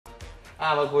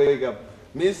มาคุยกับ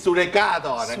มิสซูเรกา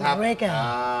ต่อนะครับ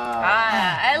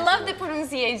I love the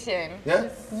pronunciation.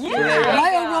 Yeah.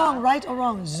 Right or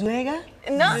wrong? Zulega?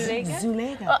 No.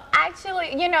 Zulega. Well, actually,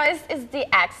 you know, it's the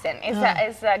accent.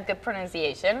 It's a good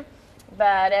pronunciation,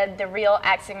 but the real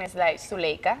accent is like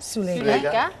Suleika.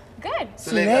 Suleika. Good.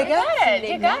 Suleika.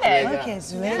 You got it. Okay,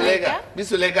 ซูเล Zulega. กามิส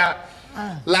ซูเลกา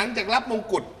หลังจากรับมง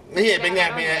กุฎนี่เป็นไง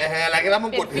หลังจากรับม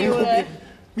งกุฎ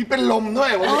มีเป็นลมด้ว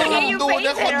ยผมดูเ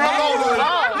นี่ยคนทั่วโลกเลย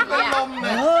เป็นลมเ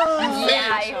นี่ย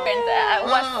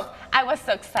Yeah, I was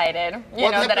so excited, you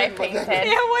know, that I fainted.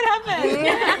 Yeah, what happened?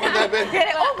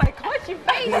 Oh my God, you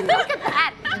fainted. Look at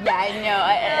that. Yeah, I know.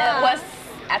 It was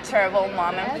a terrible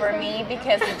moment for me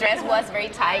because the dress was very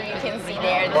tight. You can see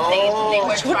there that they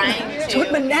were trying to. ชุด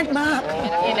มันแน่นมาก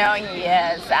You know,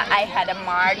 yes. I had a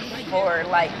mark for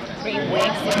like 3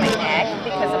 weeks in my neck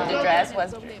because of the dress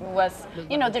was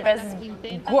you know, the dress is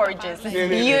gorgeous, it's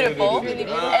beautiful.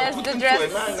 It's the dress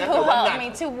who helped me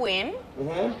to win.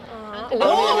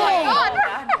 Oh my God.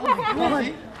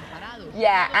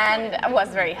 Yeah, and it was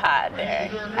very hot there.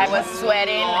 I was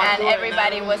sweating and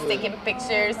everybody was taking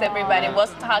pictures. Everybody was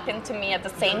talking to me at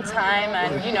the same time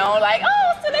and, you know, like, oh,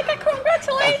 Suleika,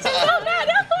 congratulations on that.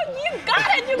 Oh, you got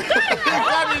it, you got it.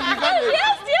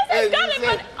 Yes, I got it,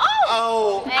 but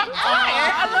I'm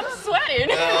tired and I'm sweating.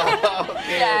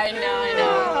 Yeah, I know.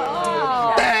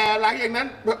 แต่หลังจากนั้น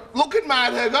ลุกขึ้นมา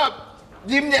เธอก็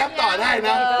ยิ้มแย้มต่อได้น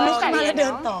ะ ลุกขึ้นมาแล้วเดิ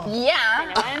นต่อ Yeah.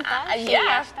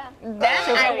 Then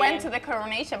I went to the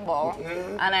coronation ball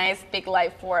and I speak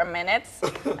like 4 minutes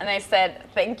and I said,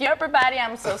 thank you everybody,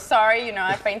 I'm so sorry, you know,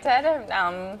 I fainted.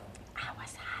 I was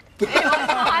sad.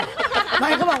 ไม่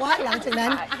เขาบอกว่าหลังจากนั้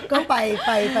นก็ไป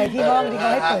ที่ห้องที่เขา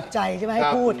ให้เปิดใจใช่ไหมให้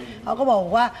พูดเขาก็บอก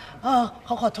ว่าเข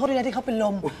าขอโทษด้วยนะที่เขาเป็นล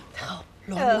มเขา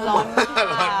ร้อน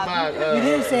มาก You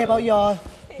didn't say about your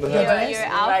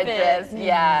outfit.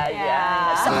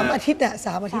 Yeah. 3 อาทิตย์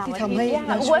ที่ทำให้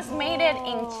It was made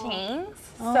in chains,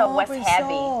 so it was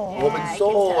heavy. โอ้เป็นโซ่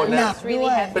นะ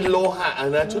เป็นโลหะ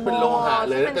นะชุดเป็นโลหะ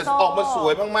เลยแต่ออกมาสว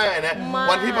ยมากๆนะ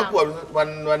วันที่ประกวดวั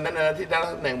นนั้นนะที่ได้รับ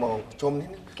ตำแหน่งมองชม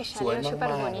ที่สวยมาก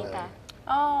ๆ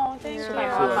Oh, thank you. สวย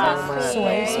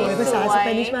ภาษาสเป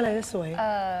นิชมาเลยนะสวย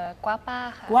Guapa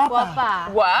ค่ะ Guapa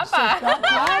Guapa.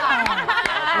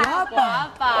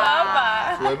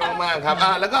 สวยมากๆครับ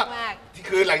แล้วก็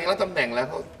คือหลังจากรับตำแหน่งแล้ว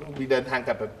เขามีเดินทางก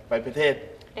ลับไปประเทศ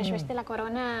Después de la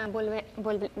corona,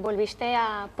 ¿volviste a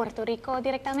Puerto Rico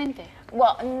directamente?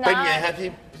 Well, เป็นไง not. ฮะ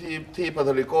ที่ปาโต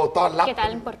ริโกต้อนรับ ¿Qué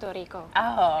tal en Puerto Rico?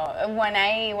 Oh, when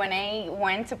I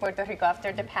went to Puerto Rico after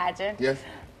the pageant, Yes.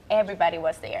 everybody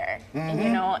was there. You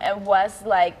know, it was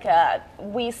like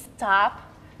we stopped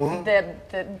the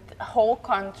whole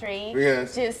country Yes.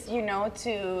 just, you know,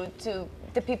 to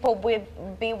the people would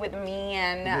be with me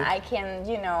and I can,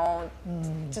 you know,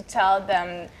 to tell them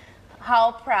how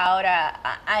proud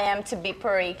I am to be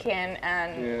Puerto Rican and,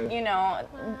 you know,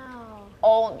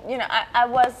 all, you know, I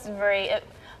was it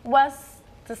was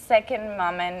the second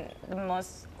moment, the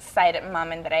most excited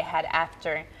moment that I had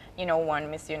after, you know, won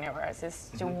Miss Universe is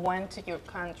to went to your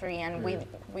country and with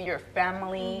your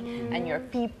family and your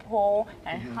people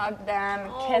and hug them,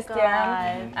 kiss them,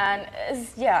 and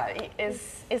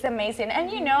it's amazing. And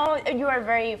you know, you are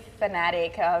very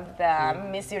fanatic of the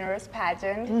Miss Universe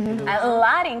pageant, and a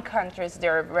lot in countries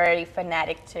they're very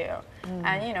fanatic too.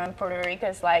 And you know, in Puerto Rico,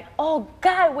 it's like, oh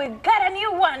God, we got a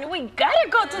new one. We gotta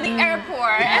go to the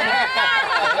airport.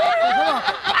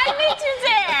 I need you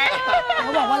there. เข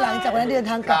าบอกว่าหลังจากวันนั้นเดิน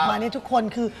ทางกลับมาเนี่ยทุก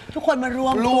คนมารว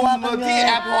มตัวกันเลย ที่แ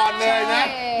อร์พอร์ตเลยนะ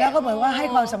แล้วก็เหมือนว่าให้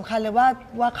ความสำคัญเลย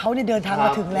ว่าเขาเนี่ยเดินทางมา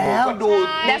ถึงแล้ว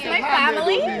That's my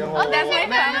family. Oh, that's my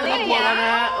family.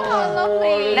 Yeah. Oh,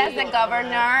 lovely. That's the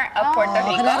governor of Puerto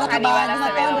Rico.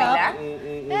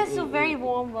 That's a very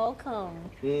warm welcome.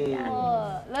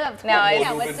 No,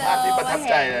เป็นภาพที่ประทับ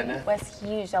ใจเลยนะ it was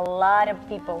huge. A lot of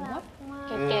people.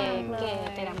 Que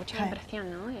te da mucha impresión,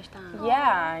 ¿no?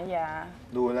 Yeah.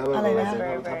 ดูแล้วมันปร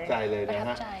ะทับใจเลยนะ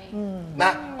ฮะน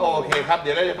ะโอเคครับเ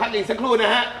ดี๋ยวเราจะพักอีกสักครู่นะ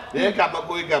ฮะเดี๋ยวจะกลับมา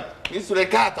คุยกับมิสซูเร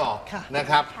กาต่อนะ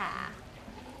ครับ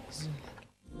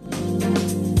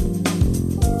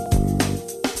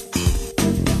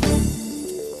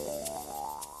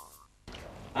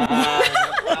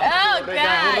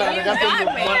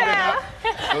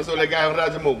เราสู่รายการของเรา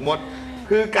จมูกมด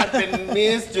คือการเป็นมิ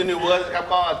สยูนิเวิร์สครับ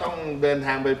ก็ต้องเดินท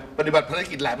างไปปฏิบัติภาร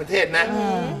กิจหลายประเทศนะ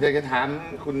อยากจะถาม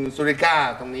คุณซูริก้า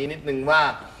ตรงนี้นิดนึงว่า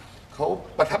เขา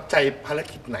ประทับใจภาร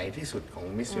กิจไหนที่สุดของ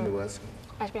มิสยูนิเวิร์ส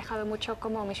Has viajado mucho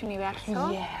como Miss Universo.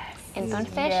 Yes.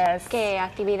 Entonces, ¿qué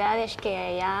actividades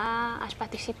que ya has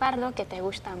participado que te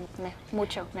gustan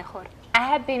mucho, mejor? I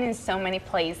have been in so many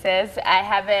places. I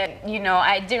haven't,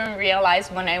 I didn't realize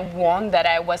when I won that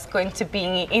I was going to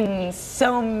be in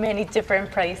so many different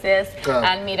places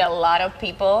and meet a lot of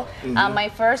people. My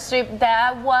first trip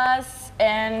that was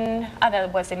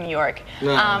in New York.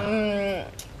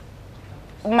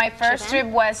 My first trip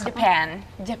was Japan,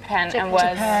 and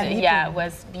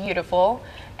was beautiful.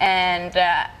 And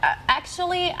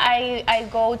actually, I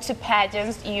go to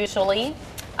pageants usually,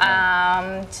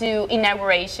 to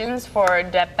inaugurations for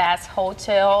the best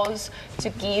hotels, to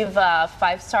give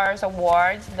 5 stars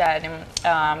awards that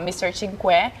Mr.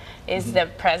 Cinque is the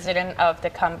president of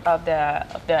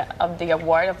the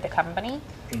award of the company.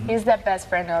 He's the best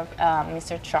friend of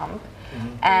Mr. Trump.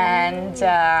 And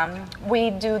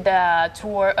we do the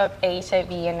tour of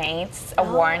HIV and AIDS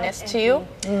awareness too.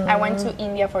 I went to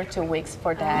India for 2 weeks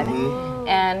for that.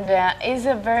 And it's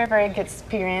a very, very good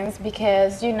experience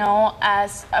because,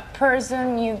 as a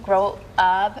person, you grow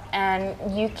up and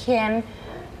you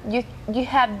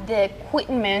have the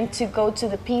equipment to go to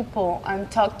the people and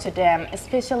talk to them,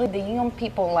 especially the young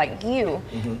people like you,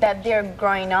 that they're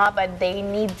growing up and they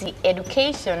need the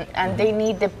education and they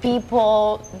need the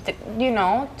people,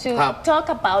 to talk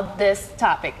about this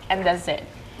topic, and that's it.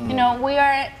 We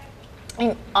are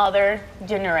in other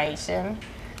generation.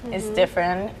 It's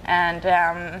different, and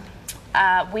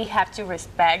we have to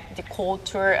respect the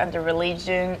culture and the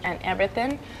religion and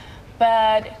everything.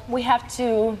 But we have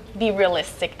to be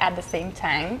realistic at the same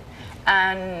time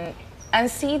and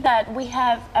see that we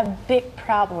have a big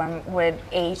problem with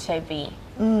HIV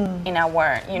in our,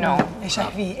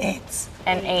 HIV AIDS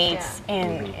and AIDS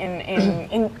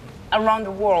in around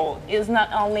the world. It's not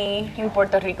only in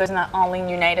Puerto Rico, it's not only in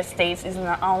the United States, it's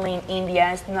not only in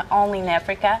India, it's not only in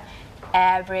Africa.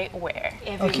 Everywhere.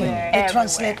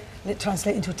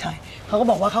 Translate into Thai เขาก็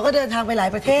บอกว่าเขาก็เดินทางไปหลาย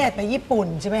ประเทศไปญี่ปุ่น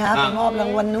ใช่ไหมคะไปมอบรา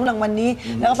งวัลนู้นรางวัลนี้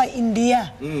แล้วก็ไปอินเดีย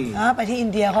ไปที่อิ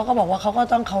นเดียเขาก็บอกว่าเขาก็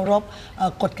ต้องเคารพ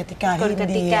กฎกติกาที่อิ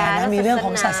นเดียมีเรื่องข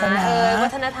องศาสนาวั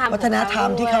ฒนธรรม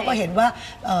ที่เขาก็เห็นว่า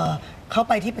เขา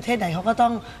ไปที่ประเทศไหนเขาก็ต้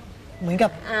องเหมือนกั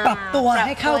บปรับตัวใ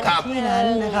ห้เข้ากับที่นั้น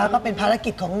นะคะก็เป็นภารกิ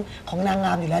จของนางง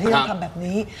ามอยู่แล้วที่ต้องทำแบบ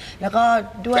นี้แล้วก็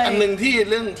ด้วยอันหนึ่งที่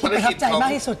เรื่องที่ประทับใจมา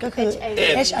กที่สุดก็คือ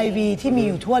HIV ที่มี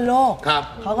อยู่ทั่วโลก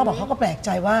เขาก็บอกเขาก็แปลกใจ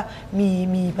ว่า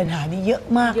มีปัญหานี้เยอะ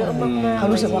มากเลยเขา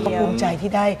รู้สึกว่าเขาภูมิใจ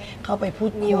ที่ได้เข้าไปพู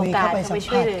ดคุยเข้าไปสัม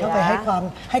ผัสเข้าไป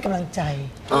ให้กำลังใจ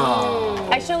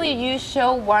Actually, you show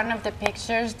one of the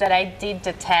pictures that I did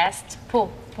the test.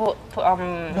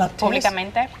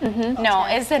 Publicamente. No,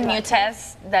 it's a new test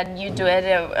that you do it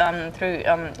through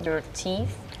your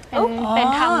teeth. เ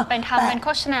ป็นโฆ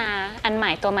ษณาอันให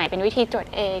ม่ตัวใหม่เป็นวิธีตรวจ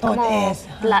เอช como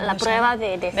la prueba de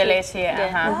Lesia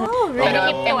เป็นวิ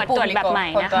ธีตรวจแบบใหม่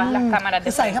นะคะ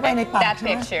ใส่เข้าไปในปาก That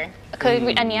picture. คือ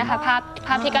อันนี้ค่ะภ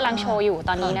าพที่กำลังโชว์อยู่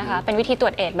ตอนนี้นะคะเป็นวิธีตร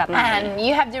วจเอชแบบใหม่ And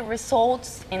you have the results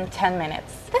in 10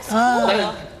 minutes. That's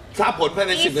cool. ทราบผลภายใ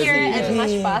น10 นาที and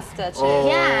much faster too.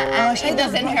 Yeah, it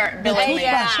doesn't hurt.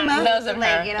 Doesn't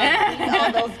hurt.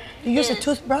 You use a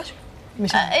toothbrush?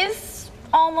 It's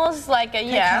almost like a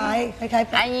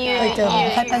and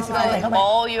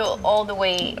you all the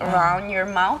way around your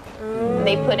mouth.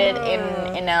 They put it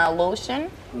in a lotion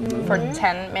for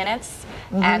 10 minutes,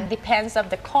 and depends of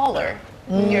the color.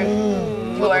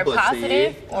 You are positive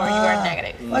or you are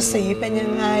negative. ว่าสีเป็นยั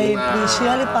งไงมีเชื้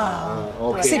อหรือเปล่า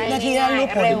10 นาทีแล้วรู้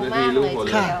ผล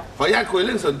ขออนุญาตคุยเ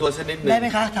รื่องส่วนตัวสักนิดนึง ได้ไหม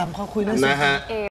คะถามเขาคุยเรื่องส่วนตัว